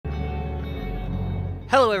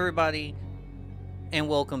Hello everybody, and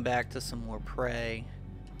welcome back to some more Prey.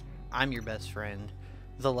 I'm your best friend,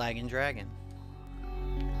 the Lagging Dragon.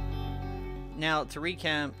 Now, to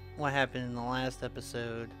recap what happened in the last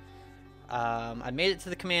episode, I made it to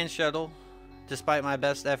the command shuttle, despite my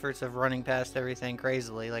best efforts of running past everything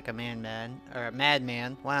crazily like a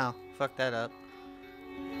madman. Wow, fucked that up.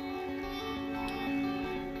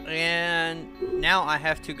 And now I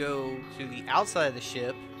have to go to the outside of the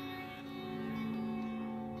ship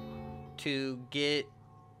to get,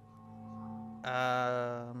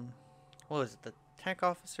 what was it, the tech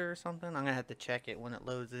officer or something? I'm gonna have to check it when it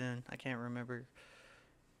loads in. I can't remember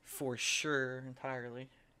for sure entirely.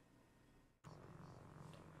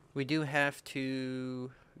 We do have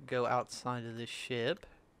to go outside of the ship.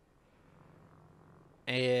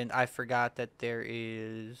 And I forgot that there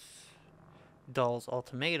is Dahl's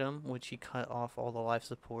ultimatum, which he cut off all the life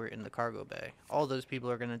support in the cargo bay. All those people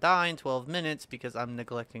are going to die in 12 minutes because I'm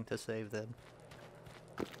neglecting to save them.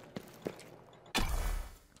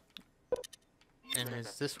 And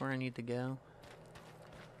is this where I need to go?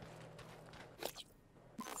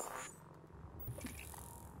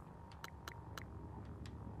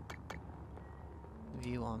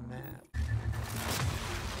 View on map.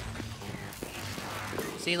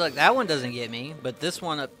 See, look, that one doesn't get me, but this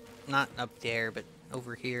one up, not up there, but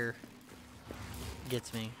over here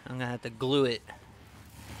gets me. I'm gonna have to glue it.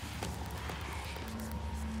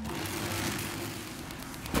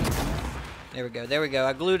 There we go, there we go.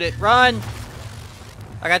 I glued it. Run!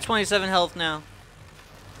 I got 27 health now.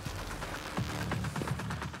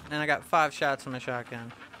 And I got 5 shots from my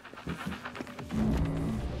shotgun.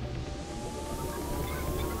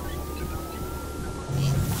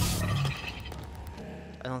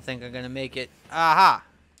 I don't think I'm gonna make it. Aha!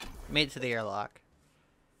 Made it to the airlock.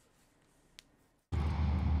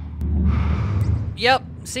 Yep.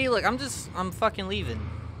 See, look, I'm fucking leaving.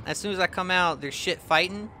 As soon as I come out, there's shit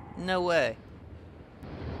fighting. No way.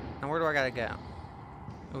 Now where do I gotta go?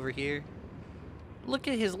 Over here? Look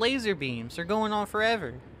at his laser beams. They're going on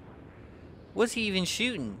forever. What's he even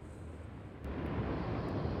shooting?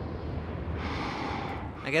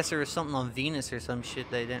 I guess there was something on Venus or some shit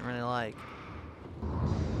they didn't really like.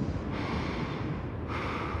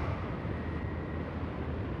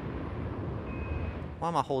 Why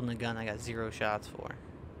am I holding a gun I got 0 shots for?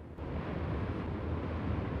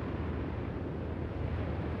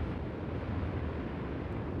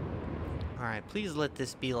 Alright, please let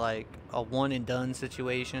this be like a one and done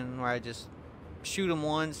situation where I just shoot them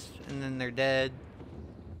once and then they're dead.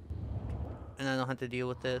 And I don't have to deal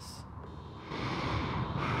with this.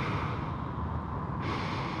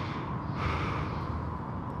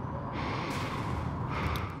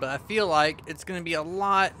 But I feel like it's gonna be a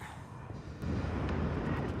lot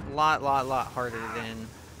harder than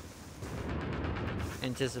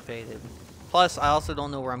anticipated. Plus, I also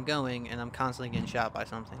don't know where I'm going, and I'm constantly getting shot by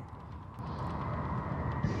something.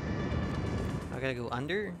 I gotta go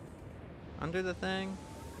under the thing?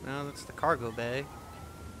 No, that's the cargo bay.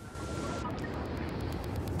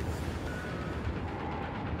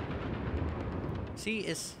 See,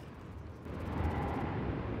 it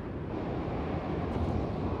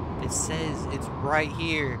says it's right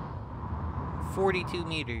here. 42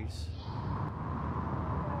 meters.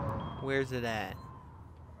 Where's it at?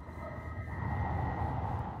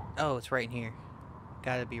 Oh, it's right here.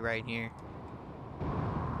 Gotta be right here.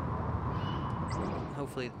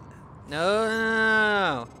 Hopefully.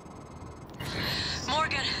 No.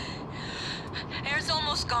 Morgan, air's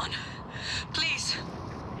almost gone. Please,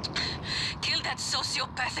 kill that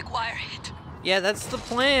sociopathic wirehead. Yeah, that's the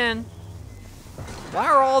plan. Why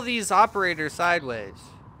are all these operators sideways?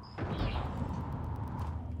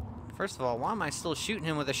 First of all, why am I still shooting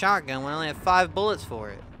him with a shotgun when I only have 5 bullets for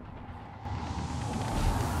it?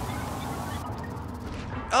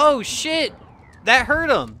 Oh shit! That hurt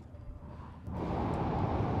him!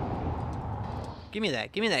 Give me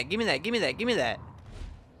that, give me that, give me that, give me that, give me that.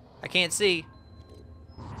 I can't see.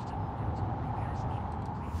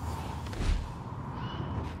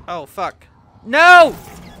 Oh fuck. No!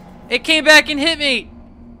 It came back and hit me!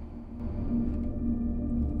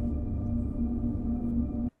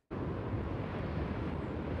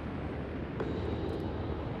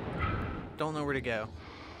 Don't know where to go.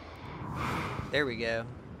 There we go.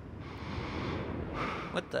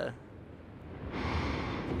 What the?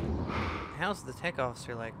 How's the tech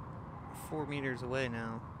officer like 4 meters away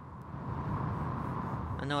now?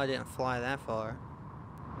 I know I didn't fly that far.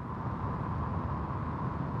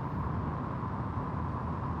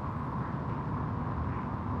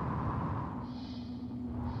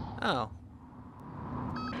 Oh.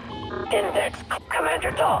 Index, Commander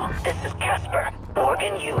Dahl, this is Casper.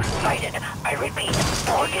 Morgan Yu sighted. I repeat,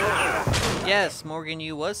 Morgan Yu. Yes, Morgan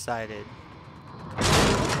Yu was sighted.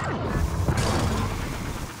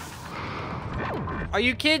 Are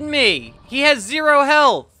you kidding me? He has 0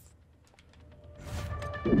 health.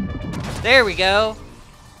 There we go.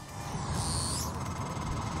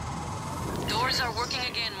 Doors are working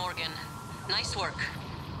again, Morgan. Nice work.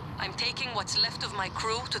 I'm taking what's left of my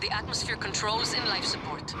crew to the atmosphere controls and life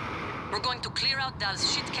support. We're going to clear out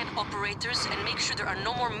those shit-can operators and make sure there are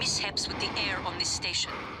no more mishaps with the air on this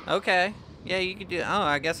station. Okay. Yeah, you could do it. Oh,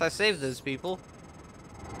 I guess I saved those people.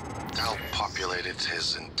 Al populated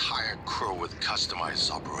his entire crew with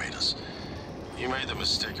customized operators. He made the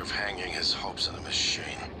mistake of hanging his hopes on a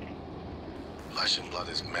machine. Flesh and blood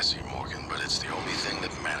is messy, Morgan, but it's the only thing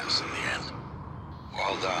that matters in the end.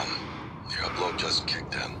 Well done. The upload just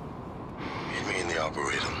kicked in. Meet me in the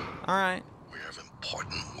operator. Alright. We have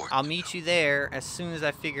important work. I'll meet you there as soon as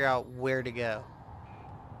I figure out where to go.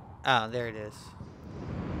 Oh, there it is.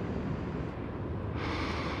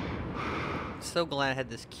 So glad I had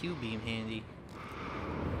this Q-beam handy.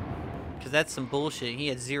 Because that's some bullshit. He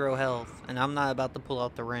had 0 health, and I'm not about to pull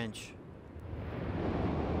out the wrench.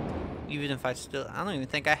 Even if I still... I don't even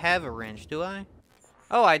think I have a wrench, do I?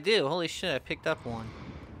 Oh, I do. Holy shit, I picked up one.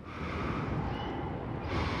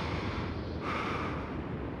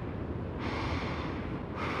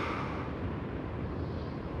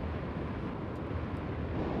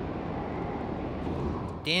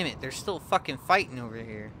 Damn it, they're still fucking fighting over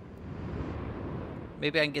here.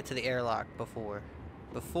 Maybe I can get to the airlock before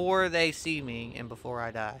they see me and before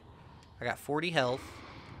I die. I got 40 health.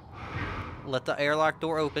 Let the airlock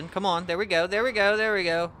door open. Come on, there we go, there we go, there we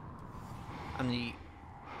go. I'm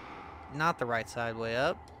not the right side way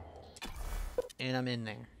up. And I'm in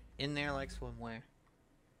there. In there like swimwear.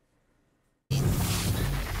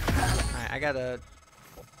 Alright, I gotta...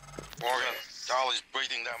 Morgan, Dolly's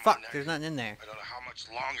breathing down Fuck, my neck. there's nothing in there. I don't know how much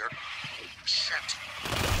longer. Shit.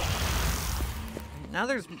 Now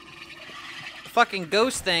there's fucking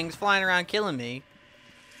ghost things flying around killing me.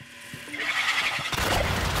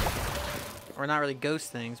 Or not really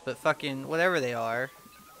ghost things, but fucking whatever they are.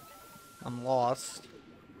 I'm lost.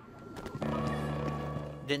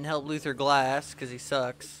 Didn't help Luther Glass, because he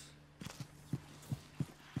sucks.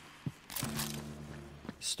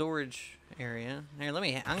 Storage area. Here,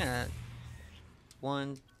 I'm gonna...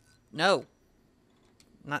 No!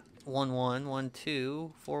 Not 1 1, 1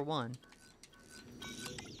 2, 4 1.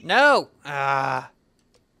 No! Ah!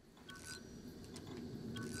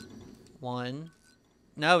 1.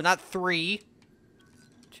 No, not 3.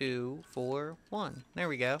 2, 4, 1. There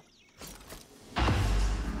we go.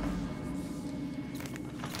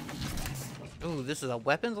 Ooh, this is a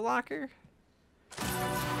weapons locker?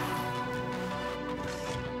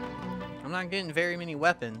 I'm not getting very many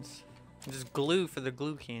weapons. Just glue for the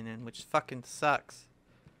glue cannon, which fucking sucks.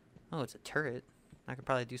 Oh, it's a turret. I could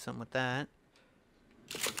probably do something with that.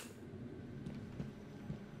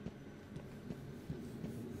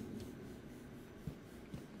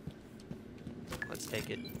 Let's take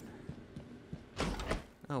it.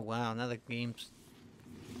 Oh wow, now the game's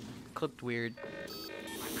clipped weird.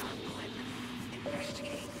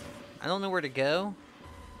 I don't know where to go.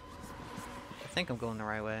 I think I'm going the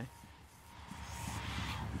right way.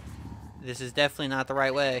 This is definitely not the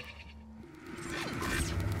right way.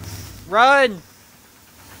 Run!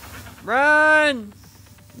 Run!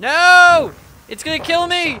 No! It's gonna kill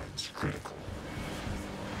me!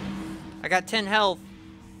 I got 10 health.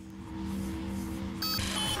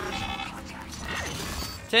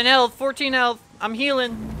 10 health, 14 health. I'm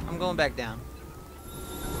healing. I'm going back down.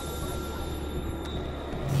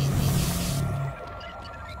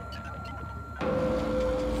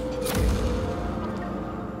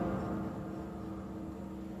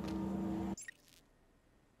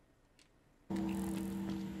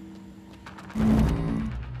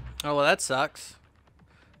 Oh, well, that sucks.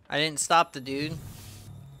 I didn't stop the dude.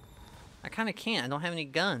 I kind of can't. I don't have any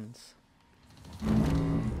guns.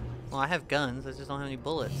 Well, I have guns. I just don't have any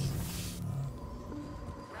bullets.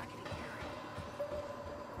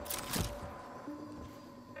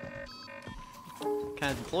 Can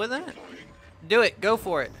I deploy that? Do it. Go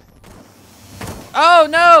for it. Oh,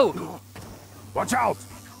 no! Watch out!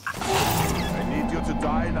 I need you to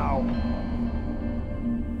die now.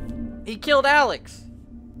 He killed Alex.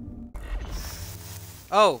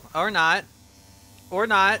 Oh, or not. Or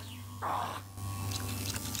not.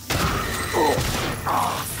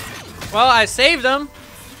 Well, I saved him.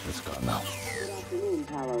 Let's go now. Good afternoon,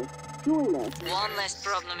 Talos. Join us. One less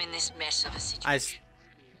problem in this mess of a situation.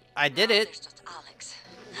 I did it. There's just Alex.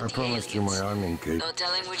 I and the promised you my aliens. arm in, Kate. No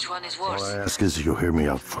telling which one is All worse. I ask is you hear me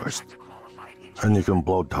out first. And you can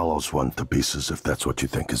blow Talos I to pieces if that's what you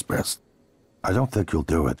think is best. I don't think you'll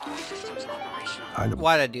do it.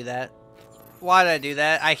 Why'd I do that? Why'd I do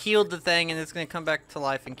that? I healed the thing and it's gonna come back to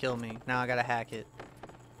life and kill me. Now I gotta hack it.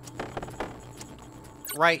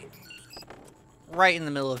 Right in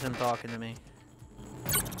the middle of him talking to me.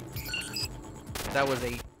 That was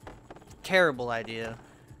a terrible idea.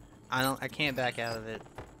 I can't back out of it.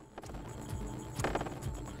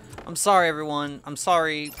 I'm sorry, everyone. I'm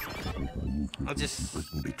sorry. I just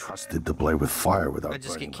wouldn't be trusted to play with fire without I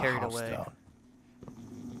just burning get carried the house away. down.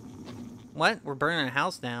 What? We're burning a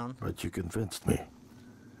house down. But you convinced me.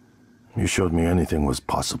 You showed me anything was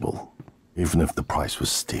possible, even if the price was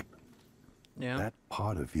steep. Yeah. That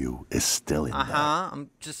part of you is still in there. I'm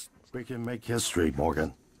just... We can make history,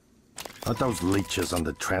 Morgan. Not those leeches on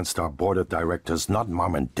the TranStar board of directors, not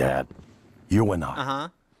Mom and Dad. You and I.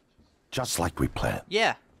 Just like we planned.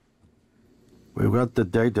 Yeah. We've got the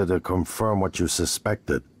data to confirm what you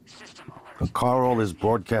suspected. And Carl is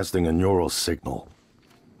broadcasting a neural signal.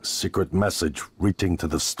 A secret message reaching to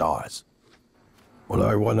the stars. What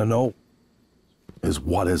I want to know is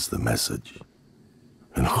what is the message?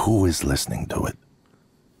 And who is listening to it?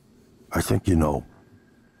 I think you know.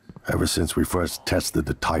 Ever since we first tested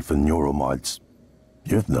the Typhon neuromods,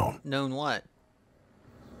 you've known. Known what?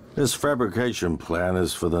 This fabrication plan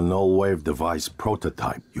is for the null-wave device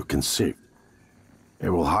prototype you conceived. It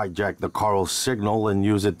will hijack the Carl signal and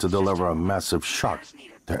use it to deliver a massive shock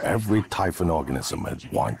to every Typhon organism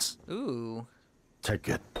at once. Ooh. Take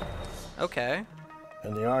it. Okay.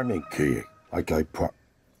 And the army key, like I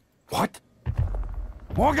What?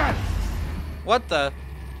 Morgan! What the?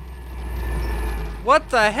 What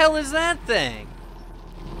the hell is that thing?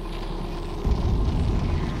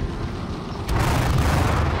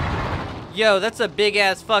 Yo, that's a big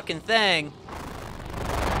ass fucking thing.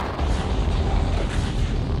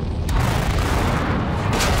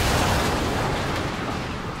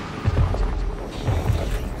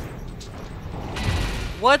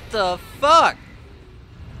 What the fuck?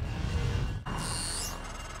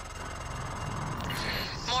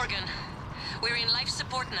 Morgan, we're in life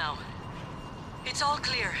support now. It's all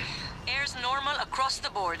clear. Air's normal across the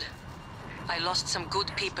board. I lost some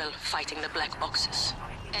good people fighting the black boxes.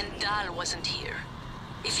 And Dal wasn't here.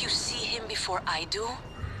 If you see him before I do,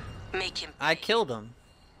 make him pay. I killed him.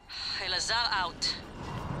 Elazar out.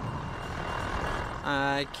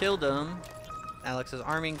 I killed him. Alex's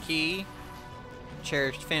arming key.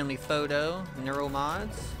 Cherished family photo.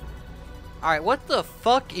 Neuromods. Alright, what the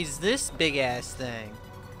fuck is this big ass thing?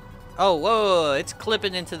 Oh, whoa, it's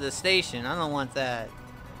clipping into the station. I don't want that.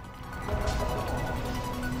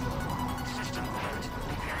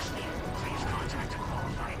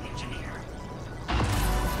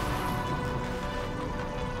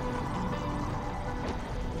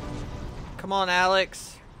 Come on,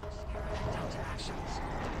 Alex.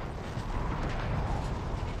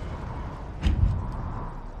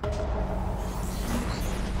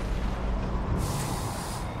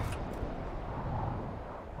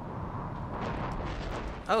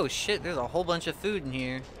 Oh shit, there's a whole bunch of food in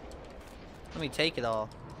here. Let me take it all.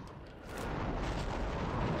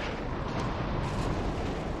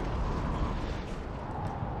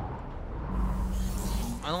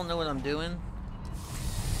 I don't know what I'm doing.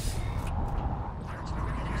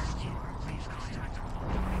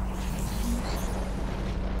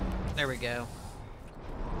 There we go.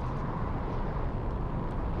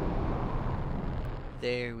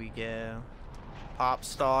 There we go. Pop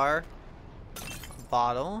star.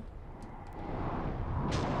 Bottle.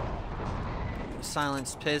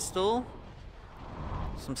 Silenced pistol.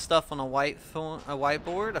 Some stuff on a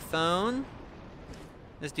whiteboard. A phone.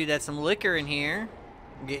 This dude had some liquor in here.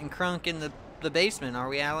 We're getting crunk in the basement, are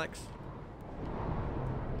we, Alex?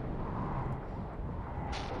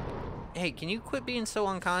 Hey, can you quit being so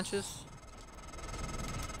unconscious?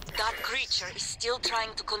 That creature is still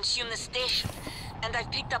trying to consume the station, and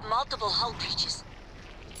I've picked up multiple hull breaches.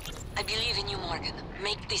 I believe in you, Morgan.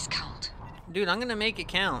 Make this count. Dude, I'm gonna make it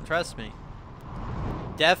count, trust me.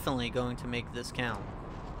 Definitely going to make this count.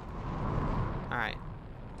 Alright.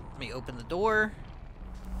 Let me open the door.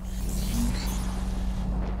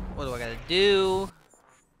 What do I gotta do?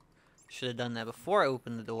 Should have done that before I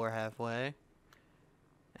opened the door halfway.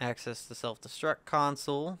 Access the self-destruct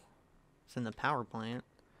console. It's in the power plant.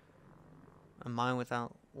 A mine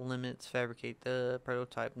without limits. Fabricate the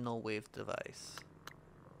prototype null-wave device.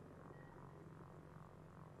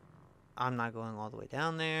 I'm not going all the way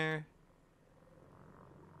down there.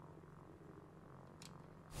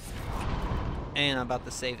 And I'm about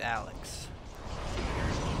to save Alex.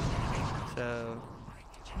 So...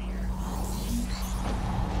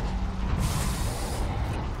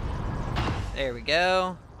 There we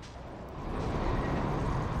go.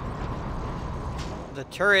 The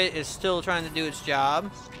turret is still trying to do its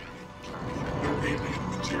job.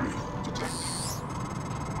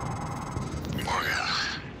 Morgan,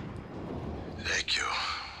 thank you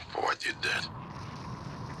for what you did.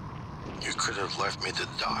 You could have left me to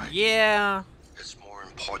die. Yeah. It's more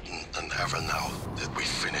important than ever now that we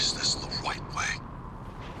finish this the right way.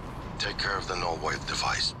 Take care of the null wave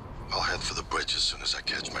device. I'll head for the bridge as soon as I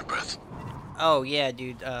catch my breath. Oh, yeah,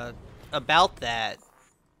 dude. About that.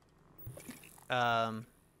 Where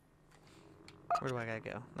do I gotta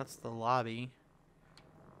go? That's the lobby.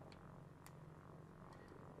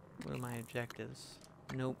 What are my objectives?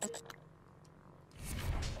 Nope.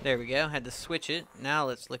 There we go. Had to switch it. Now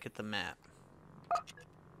let's look at the map.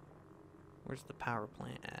 Where's the power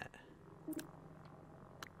plant at?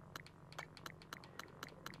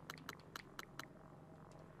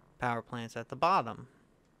 Power plant's at the bottom.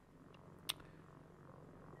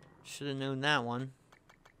 Should have known that one.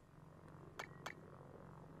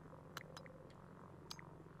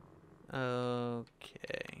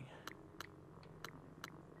 Okay.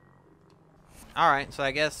 Alright, so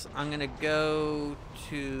I guess I'm gonna go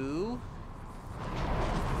to...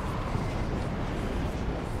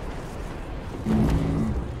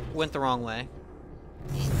 Went the wrong way.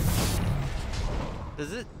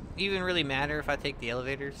 Does it even really matter if I take the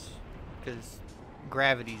elevators? Because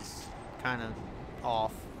gravity's kind of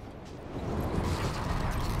off.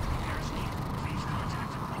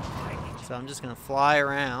 So I'm just gonna fly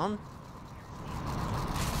around.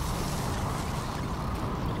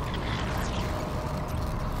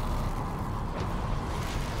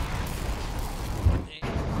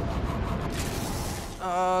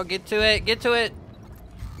 Oh, get to it, get to it,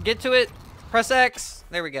 get to it. Press X.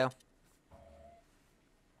 There we go.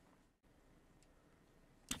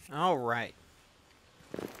 All right.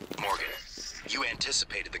 Morgan, you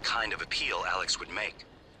anticipated the kind of appeal Alex would make.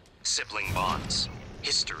 Sibling bonds,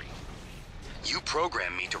 history. You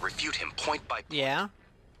programmed me to refute him point by point. Yeah.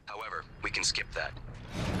 However, we can skip that.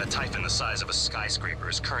 A typhon the size of a skyscraper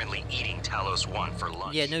is currently eating Talos I for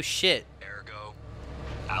lunch. Yeah, no shit. Ergo,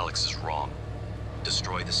 Alex is wrong.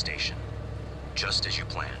 Destroy the station, just as you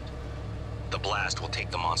planned. The blast will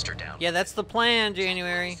take the monster down. Yeah, that's the plan,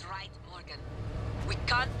 January. That's right, Morgan. We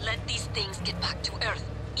can't let these things get back to Earth,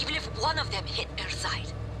 even if one of them hit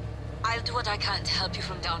Earthside. I'll do what I can to help you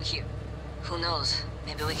from down here. Who knows?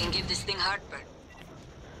 Maybe we can give this thing heartburn.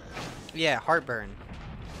 Yeah, heartburn.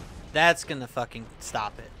 That's gonna fucking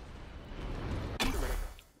stop it.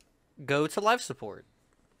 Go to life support.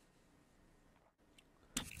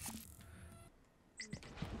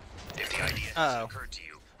 If the idea hasn't occurred to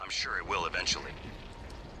you, I'm sure it will eventually.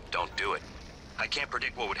 Don't do it. I can't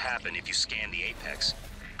predict what would happen if you scan the apex,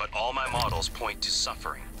 but all my models point to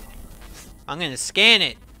suffering. I'm gonna scan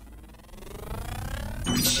it.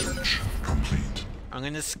 Research complete. I'm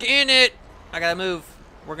gonna scan it. I gotta move.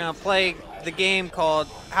 We're gonna play the game called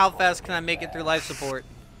How Fast Can I Make It Through Life Support?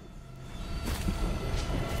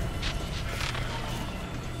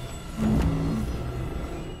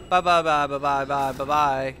 Bye bye bye bye bye bye bye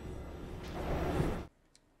bye.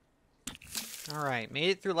 Alright, made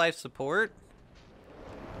it through life support.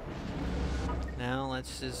 Now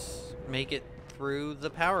let's just make it through the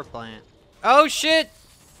power plant. Oh shit!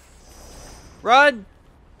 Run!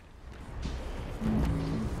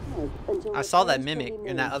 I saw that mimic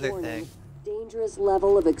in that other thing. Dangerous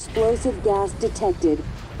level of explosive gas detected.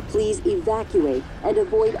 Please evacuate and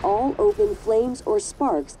avoid all open flames or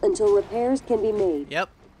sparks until repairs can be made. Yep.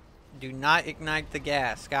 Do not ignite the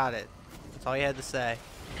gas. Got it. That's all you had to say.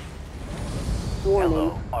 Warning.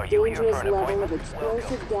 Hello, are you here Dangerous for an level of appointment?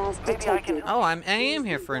 explosive gas Maybe I detected. can- Oh, I am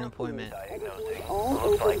here for an appointment. Diagnosing. All Looks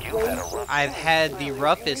open like you've had a flames. rough I've had the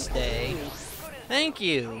roughest day. Thank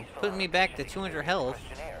you. Putting me back to 200 health.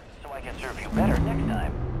 questionnaire, so I can serve you better next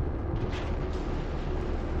time.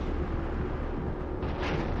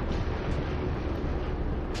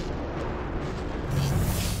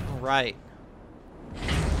 Alright.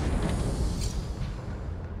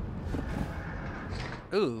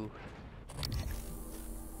 Ooh.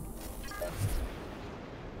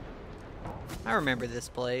 I remember this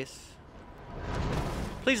place.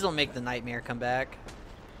 Please don't make the nightmare come back.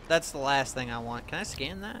 That's the last thing I want. Can I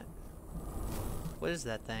scan that? What is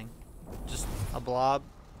that thing? Just a blob?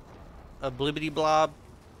 A blibbity blob?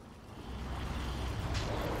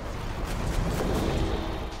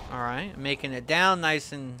 Alright, making it down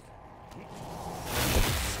nice and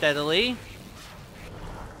steadily.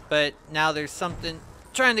 But now there's something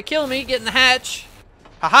trying to kill me. Get in the hatch.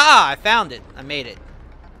 Haha! I found it. I made it.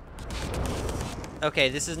 Okay,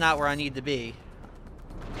 this is not where I need to be.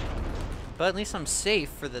 But at least I'm safe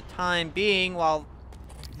for the time being while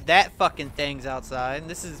that fucking thing's outside.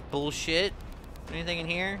 This is bullshit. Anything in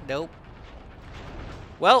here? Nope.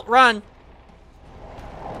 Well, run.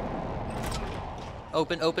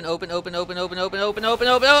 Open, open, open, open, open, open, open, open, open,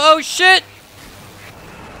 open. Oh, shit!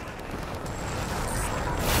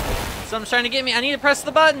 Something's trying to get me. I need to press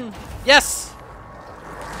the button. Yes!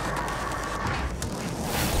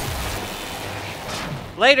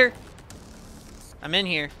 Later. I'm in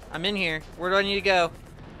here. I'm in here. Where do I need to go?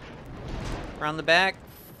 Around the back?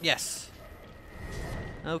 Yes.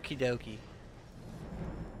 Okie dokie.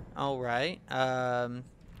 Alright.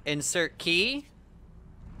 Insert key.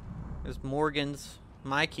 There's Morgan's,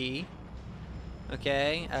 my key.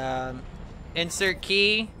 Okay. Insert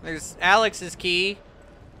key. There's Alex's key.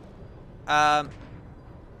 Activated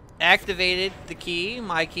the key.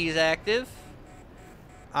 My key's active.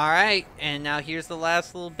 Alright. And now here's the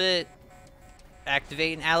last little bit.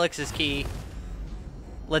 Activating Alex's key.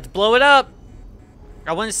 Let's blow it up.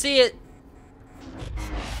 I want to see it.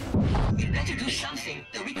 You better do something.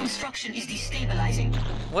 The reconstruction is destabilizing.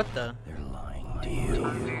 What the? They're lying to you.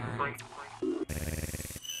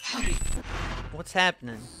 Hurry. What's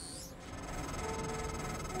happening?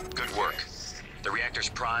 Good work. The reactor's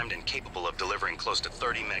primed and capable of delivering close to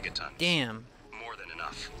 30 megatons. Damn. More than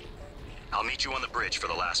enough. I'll meet you on the bridge for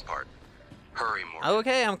the last part. Hurry, Morgan.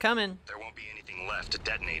 Okay, I'm coming. There won't be anything left to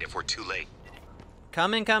detonate if we're too late.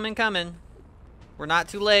 Coming, coming, coming. We're not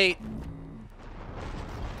too late.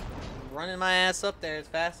 I'm running my ass up there as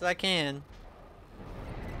fast as I can.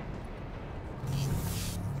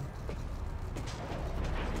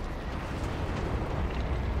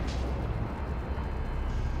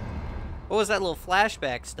 What was that little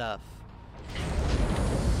flashback stuff?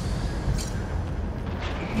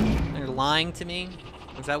 They're lying to me?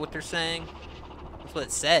 Is that what they're saying? That's what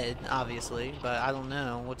it said, obviously, but I don't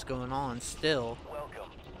know what's going on still. Welcome.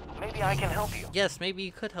 Maybe I can help you. Yes, maybe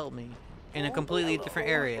you could help me in a completely different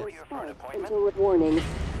area. Until warning,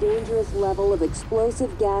 dangerous level of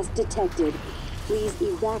explosive gas detected. Please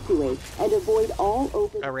evacuate and avoid all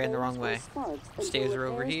open. I ran the wrong flames or way. sparks until Stairs are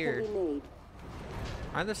over repairs here. can be made.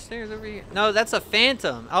 Are the stairs over here? No, that's a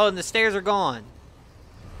phantom. Oh, and the stairs are gone.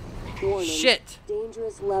 Warning, Shit.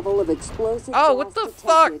 dangerous level of explosive Oh, gas what the detected.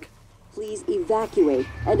 fuck? Please evacuate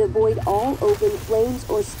and avoid all open flames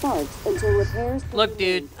or sparks until repairs can Look, be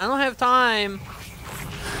dude, made. I don't have time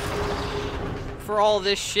for all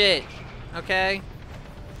this shit. Okay?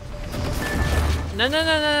 No, no, no,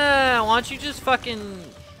 no, no. Why don't you just fucking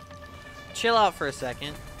chill out for a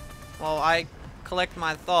second while I collect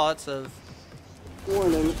my thoughts of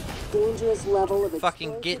Warning, dangerous level of fucking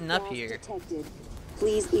explosive getting up gas here. detected.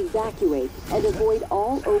 Please evacuate and avoid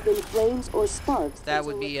all open flames or sparks That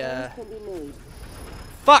until would be, repairs can be made.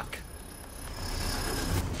 Fuck!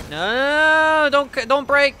 No, don't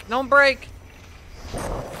break, don't break.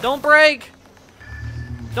 Don't break.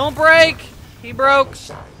 Don't break. He broke.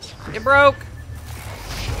 It broke.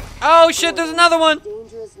 Oh shit, there's another one.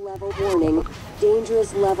 Dangerous level warning.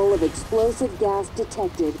 Dangerous level of explosive gas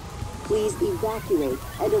detected. Please evacuate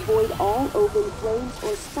and avoid all open flames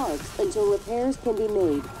or sparks until repairs can be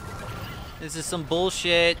made. This is some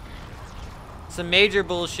bullshit. Some major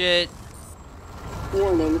bullshit.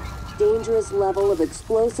 Warning. Dangerous level of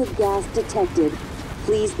explosive gas detected.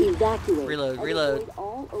 Please evacuate. Reload, and reload. avoid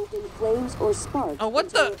all open flames or sparks Oh, what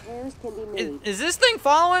until the- repairs can be made. Is this thing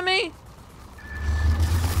following me?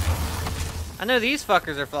 I know these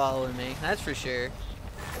fuckers are following me. That's for sure.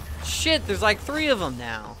 Shit, there's like 3 of them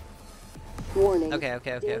now. Warning. Okay.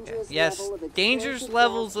 Dangerous Yes, level of dangerous explosive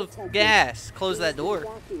levels gas of detected. gas. Close that Please door.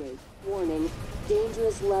 Evacuate. Warning.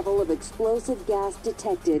 Dangerous level of explosive gas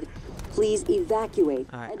detected. Please evacuate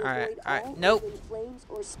Alright, and alright, avoid alright. all Nope. open flames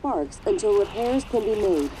or sparks until repairs can be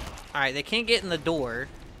made. Alright, they can't get in the door.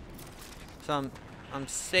 So I'm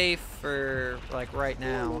safe for like right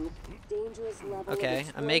now. Warning. Dangerous level of Okay,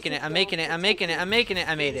 I'm making it, explosive I'm making it, gas I'm making it, I'm making it,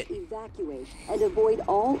 I made it. Please evacuate and avoid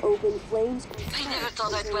all open flames or I never sparks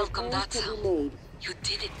thought I'd until welcome repairs that can be sound. made. You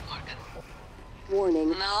did it, Morgan. Warning.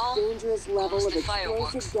 Now, Dangerous level comes of the explosive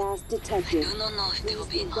fireworks. gas detected. I do not know if they will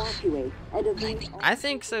Please be enough. evacuate and avoid all I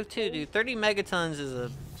think so too, dude. 30 megatons is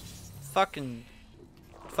a fucking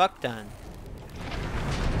fuck ton.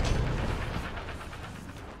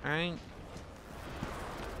 Alright.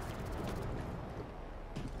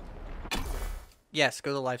 Yes,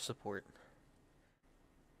 go to life support.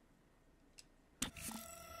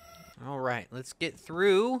 Alright, let's get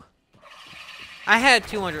through. I had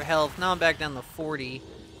 200 health, now I'm back down to 40.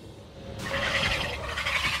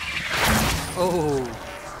 Oh,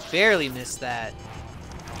 barely missed that.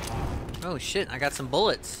 Oh shit, I got some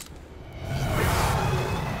bullets.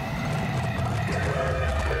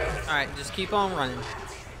 Alright, just keep on running.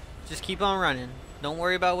 Just keep on running. Don't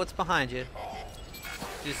worry about what's behind you.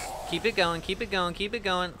 Just keep it going, keep it going, keep it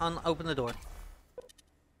going. Open the door.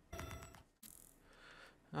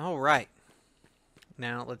 Alright.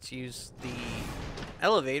 Now let's use the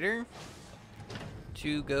elevator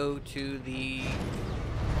to go to the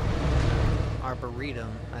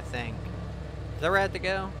Arboretum, I think. Is that where I had to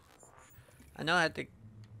go? I know I had to...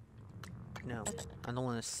 No, I don't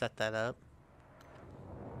want to set that up.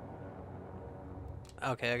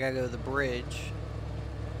 Okay, I gotta go to the bridge.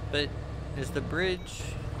 But, is the bridge...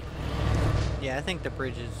 Yeah, I think the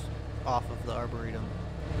bridge is off of the Arboretum.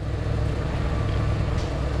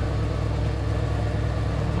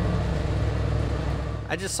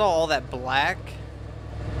 I just saw all that black.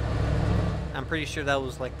 I'm pretty sure that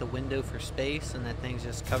was like the window for space and that thing's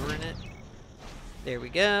just covering it. There we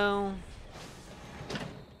go.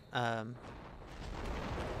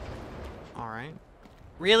 Alright.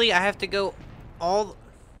 Really? I have to go all...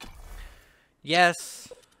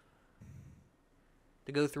 Yes.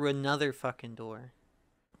 To go through another fucking door.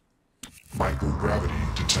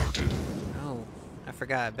 Microgravity detected. Oh, I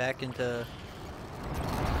forgot. Back into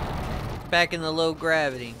low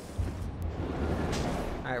gravity.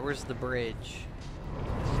 Alright, where's the bridge?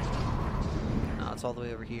 Oh, it's all the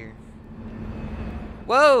way over here.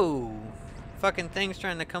 Whoa! Fucking thing's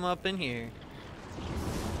trying to come up in here.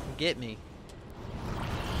 Get me.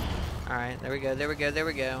 Alright, there we go, there we go, there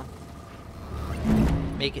we go.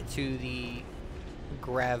 Make it to the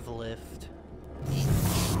grav lift.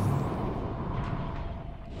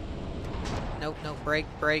 Nope, nope, break,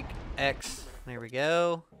 break, X. There we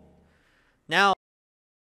go. Now,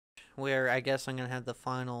 where I guess I'm gonna have the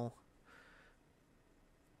final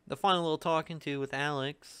little talking to with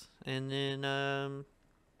Alex, and then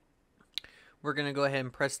we're gonna go ahead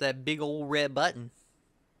and press that big old red button.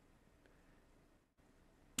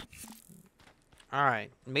 All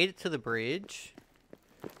right, made it to the bridge.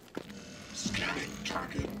 Scanning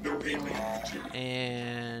target. No alien activity.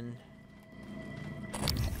 And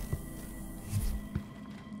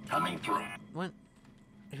Coming through. what?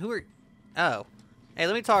 Who are? Oh, hey,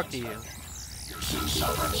 let me talk to you. Your suit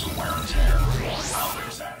suffered some wear and tear. How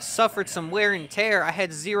is that? Suffered some wear and tear. I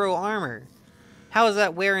had 0 armor. How is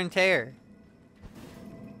that wear and tear?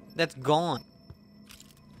 That's gone.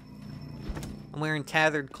 I'm wearing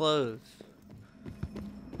tattered clothes.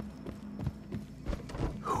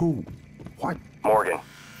 Who? What? Morgan.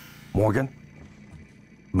 Morgan?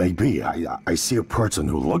 Maybe. I see a person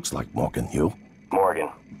who looks like Morgan, you. Morgan,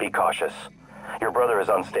 be cautious. Your brother is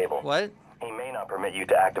unstable. What? He may not permit you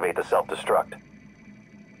to activate the self-destruct.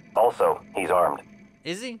 Also, he's armed.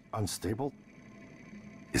 Is he? Unstable?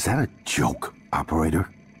 Is that a joke, operator?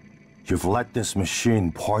 You've let this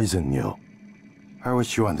machine poison you. I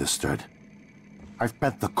wish you understood. I've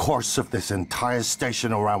bent the course of this entire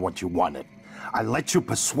station around what you wanted. I let you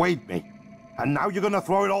persuade me. And now you're gonna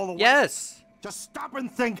throw it all away? Yes. Just stop and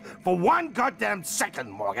think for one goddamn second,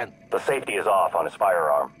 Morgan. The safety is off on his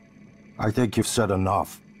firearm. I think you've said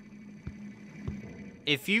enough.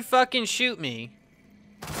 If you fucking shoot me.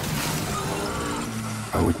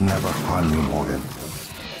 I would never harm you, Morgan.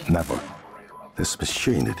 Never. This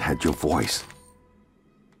machine, it had your voice.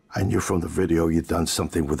 I knew from the video you'd done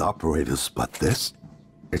something with operators, but this?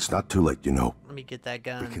 It's not too late, you know. Let me get that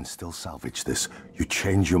gun. We can still salvage this. You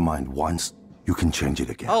change your mind once, you can change it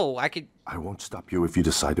again. Oh, I could... I won't stop you if you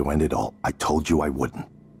decide to end it all. I told you I wouldn't.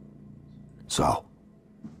 So,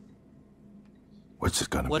 what's it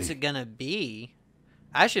gonna be? What's it gonna be?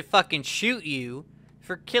 I should fucking shoot you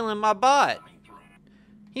for killing my bot.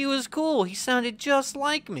 He was cool. He sounded just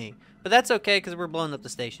like me. But that's okay, because we're blowing up the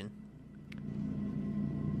station.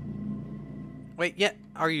 Wait, yeah.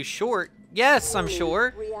 Are you short? Yes, I'm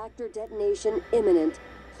sure. Reactor detonation imminent.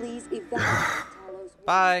 Please evacuate Talos.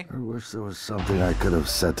 Bye. I wish there was something I could have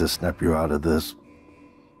said to snap you out of this.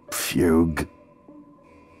 Fugue.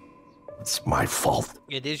 It's my fault.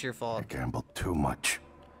 It is your I fault. gambled too much.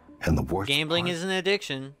 And the worst Gambling part, is an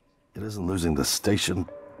addiction. it isn't losing the station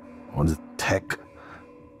or the tech.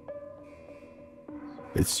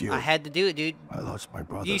 It's you. I had to do it, dude. I lost my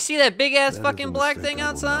brother. Do you see that big ass That is fucking a black mistake thing I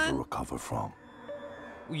will outside? never recover from.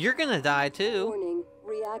 You're gonna die too. Warning.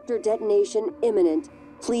 Reactor detonation imminent.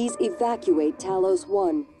 Please evacuate Talos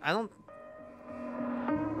I. I don't...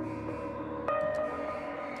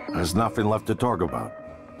 There's nothing left to talk about.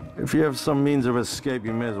 If you have some means of escape,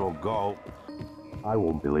 you may as well go. I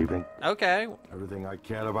won't be leaving. Okay. Everything I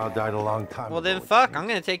cared about died a long time Well ago. then it fuck, seems. I'm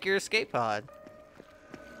gonna take your escape pod.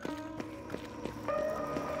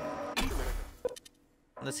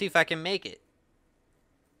 Let's see if I can make it.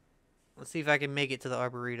 Let's see if I can make it to the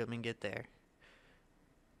Arboretum and get there.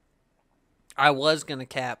 I was gonna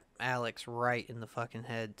cap Alex right in the fucking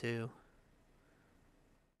head, too.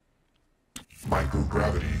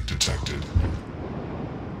 Microgravity detected.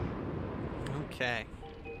 Okay.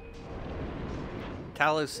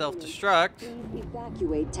 Talos self-destruct. Please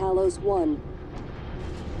evacuate Talos I.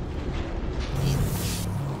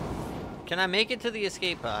 Can I make it to the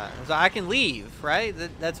escape pod? So I can leave, right?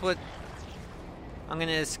 That's what I'm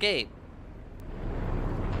gonna escape.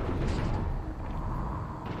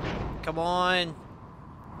 Come on.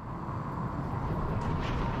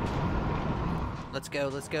 Let's go,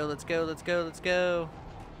 let's go, let's go, let's go, let's go.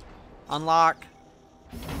 Unlock.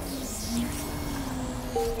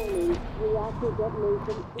 Reactor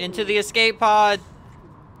detonation. Into the escape pod.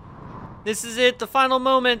 This is it, the final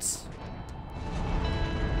moments.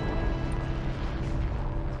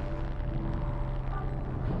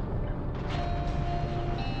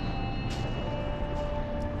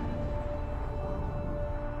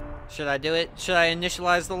 Should I do it? Should I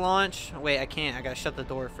initialize the launch? Wait, I can't. I gotta shut the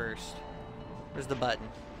door first. Where's the button?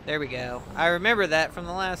 There we go. I remember that from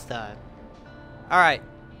the last time. Alright.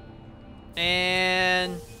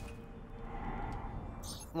 And...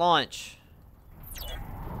 launch.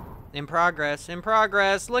 In progress. In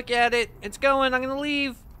progress. Look at it. It's going. I'm gonna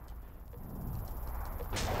leave.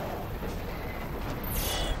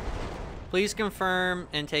 Please confirm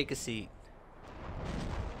and take a seat.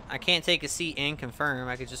 I can't take a seat and confirm.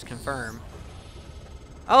 I could just confirm.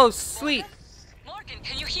 Oh, sweet. Morgan,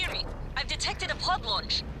 can you hear me? I've detected a pod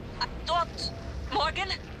launch. I thought... Morgan?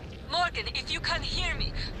 Morgan, if you can hear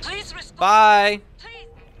me, please respond. Bye. Please.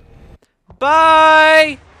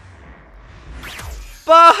 Bye.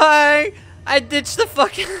 Bye. I ditched the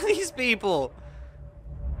fucking these people.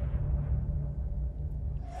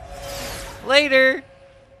 Later.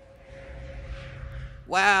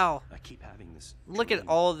 Wow. I keep having this. Look at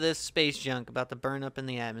all this space junk about to burn up in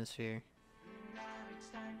the atmosphere.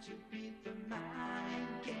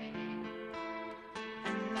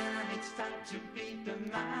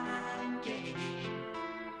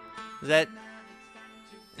 Is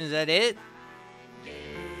that it?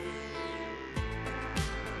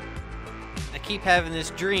 I keep having this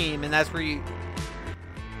dream, and that's where you...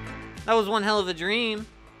 That was one hell of a dream.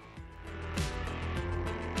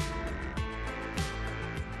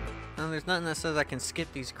 And there's nothing that says I can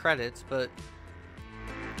skip these credits, but...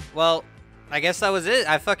 Well, I guess that was it.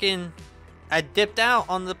 I dipped out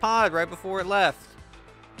on the pod right before it left.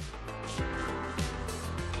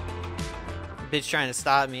 Bitch trying to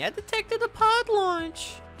stop me. I detected a pod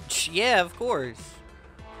launch. Yeah, of course.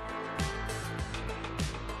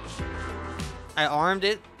 I armed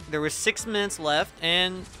it. There was 6 minutes left,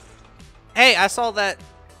 and... Hey, I saw that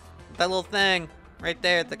little thing right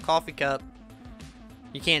there at the coffee cup.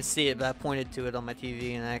 You can't see it, but I pointed to it on my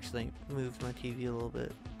TV and I actually moved my TV a little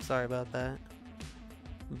bit. Sorry about that.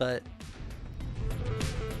 But...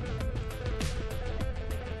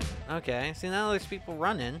 Okay, see now there's people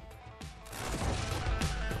running.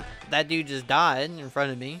 That dude just died in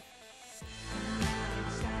front of me.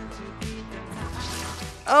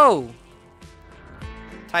 Oh!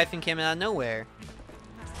 Typhon came out of nowhere.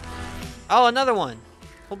 Oh, another one!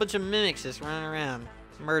 Whole bunch of mimics just running around,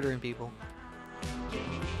 murdering people.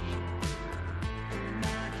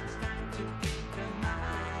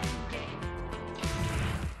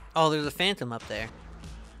 Oh, there's a phantom up there.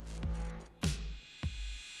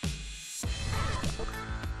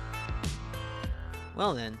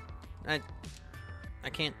 Well then, I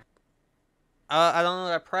can't. I don't know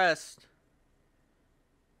what I pressed.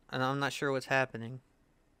 And I'm not sure what's happening.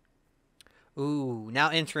 Ooh, now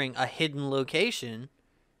entering a hidden location.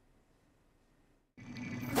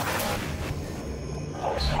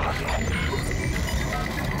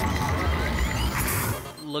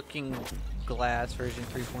 Looking Glass version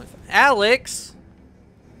 3.5. Alex!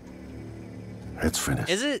 It's finished.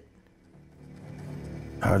 Is it?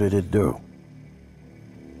 How did it do?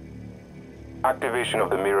 Activation of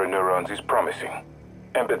the mirror neurons is promising.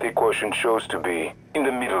 Empathy quotient shows to be in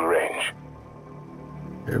the middle range.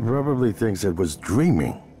 It probably thinks it was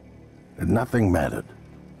dreaming, and nothing mattered.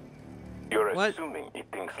 You're What? assuming it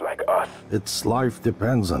thinks like us. Its life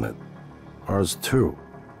depends on it. Ours too.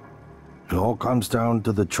 It all comes down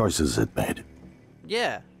to the choices it made.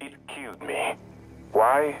 Yeah. It killed me.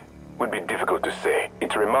 Why? Would be difficult to say.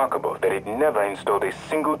 It's remarkable that it never installed a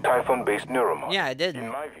single Typhon-based neuromod. Yeah, I didn't.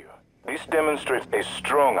 In my view, this demonstrates a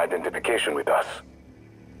strong identification with us.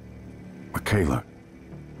 Michaela,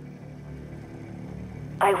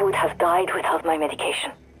 I would have died without my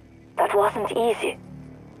medication. That wasn't easy.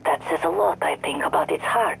 That says a lot, I think, about its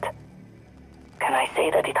heart. Can I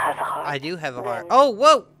say that it has a heart? I do have a heart. Then Oh,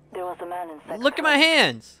 whoa! there was a man inside. Look at my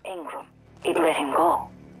hands! Ingram. it let him go.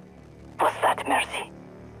 Was that mercy?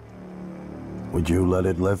 Would you let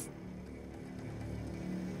it live?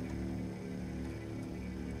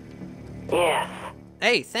 Yes.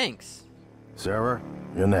 Hey, thanks. Sarah,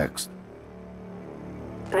 you're next.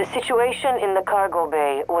 The situation in the cargo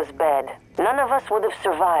bay was bad. None of us would have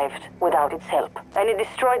survived without its help, and it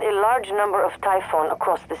destroyed a large number of Typhon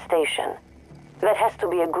across the station. That has to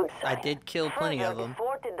be a good sign. I did kill plenty of them. It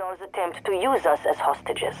thwarted Dar's attempt to use us as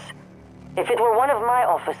hostages. If it were one of my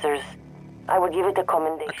officers, I would give it a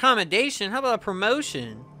commendation. A commendation? How about a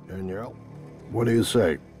promotion? Danielle, what do you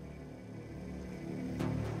say?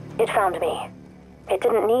 It found me. It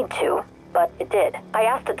didn't need to, but it did. I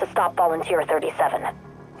asked it to stop Volunteer 37.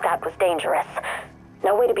 That was dangerous.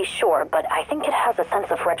 No way to be sure, but I think it has a sense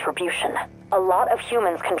of retribution. A lot of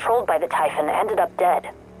humans controlled by the Typhon ended up dead.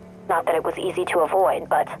 Not that it was easy to avoid,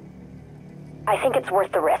 but I think it's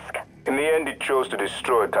worth the risk. In the end, it chose to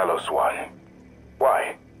destroy Talos I.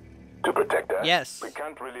 Why? To protect us? Yes. We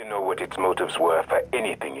can't really know what its motives were for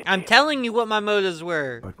anything it I'm did. telling you what my motives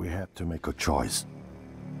were. But we have to make a choice.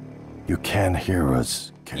 You can hear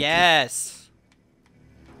us, can't Yes.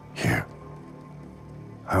 you? Here.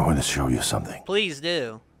 I want to show you something. Please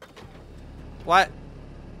do. Why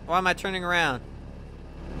am I turning around?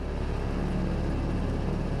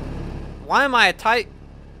 Why am I a Typhon?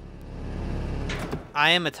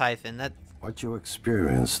 I am a Typhon. That. What you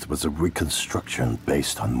experienced was a reconstruction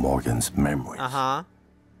based on Morgan's memories. Uh-huh.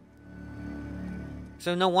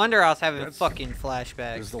 So no wonder I was having fucking flashbacks.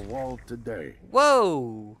 There's the wall today.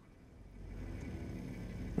 Whoa!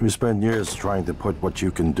 We spent years trying to put what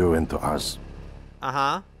you can do into us.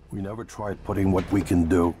 Uh-huh. We never tried putting what we can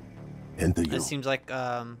do into you. This seems like,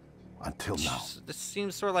 until now. This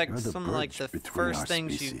seems sort of like some like the first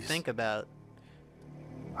things you think about.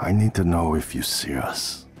 I need to know if you see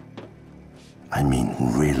us. I mean,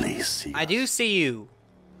 really see us. I do see you.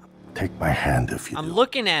 Take my hand if you I'm do.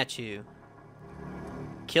 looking at you.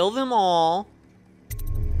 Kill them all.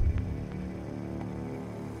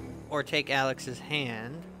 Or take Alex's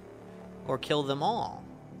hand. Or kill them all.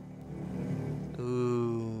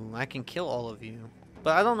 Ooh, I can kill all of you.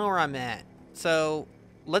 But I don't know where I'm at. So,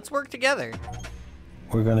 let's work together.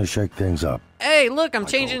 We're gonna shake things up. Hey, look, I'm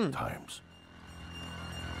like changing. old times.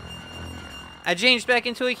 I changed back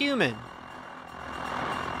into a human.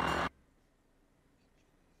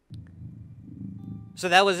 So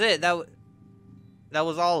that was it. That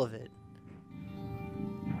was all of it.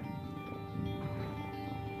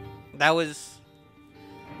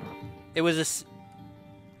 It was a...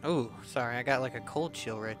 Oh, sorry. I got like a cold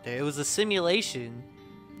chill right there. It was a simulation.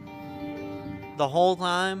 The whole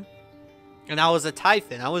time. And I was a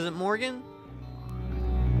Typhon. I wasn't Morgan.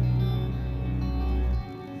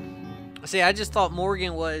 See, I just thought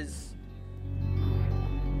Morgan was...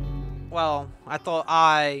 Well, I thought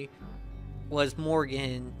I was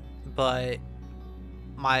Morgan, but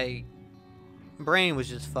my brain was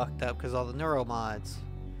just fucked up because all the neuromods.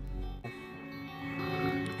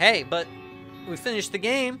 Hey, but we finished the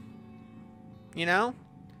game. You know?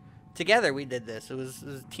 Together we did this. It was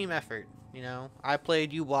a team effort, you know? I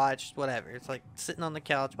played, you watched, whatever. It's like sitting on the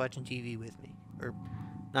couch watching TV with me. Or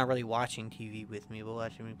not really watching TV with me, but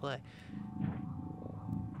watching me play.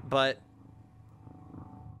 But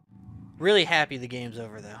really happy the game's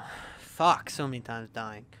over, though. Fuck, so many times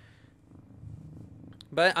dying.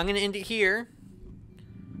 But I'm going to end it here.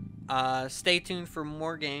 Stay tuned for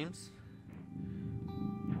more games.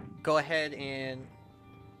 Go ahead and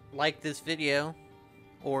like this video.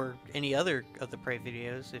 Or any other of the Prey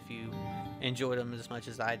videos if you enjoyed them as much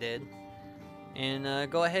as I did.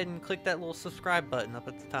 And go ahead and click that little subscribe button up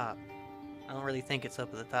at the top. I don't really think it's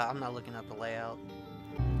up at the top. I'm not looking at the layout.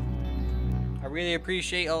 I really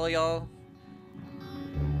appreciate all of y'all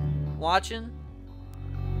watching.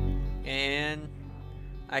 And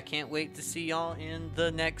I can't wait to see y'all in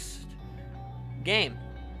the next game.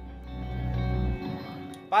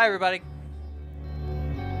 Bye, everybody.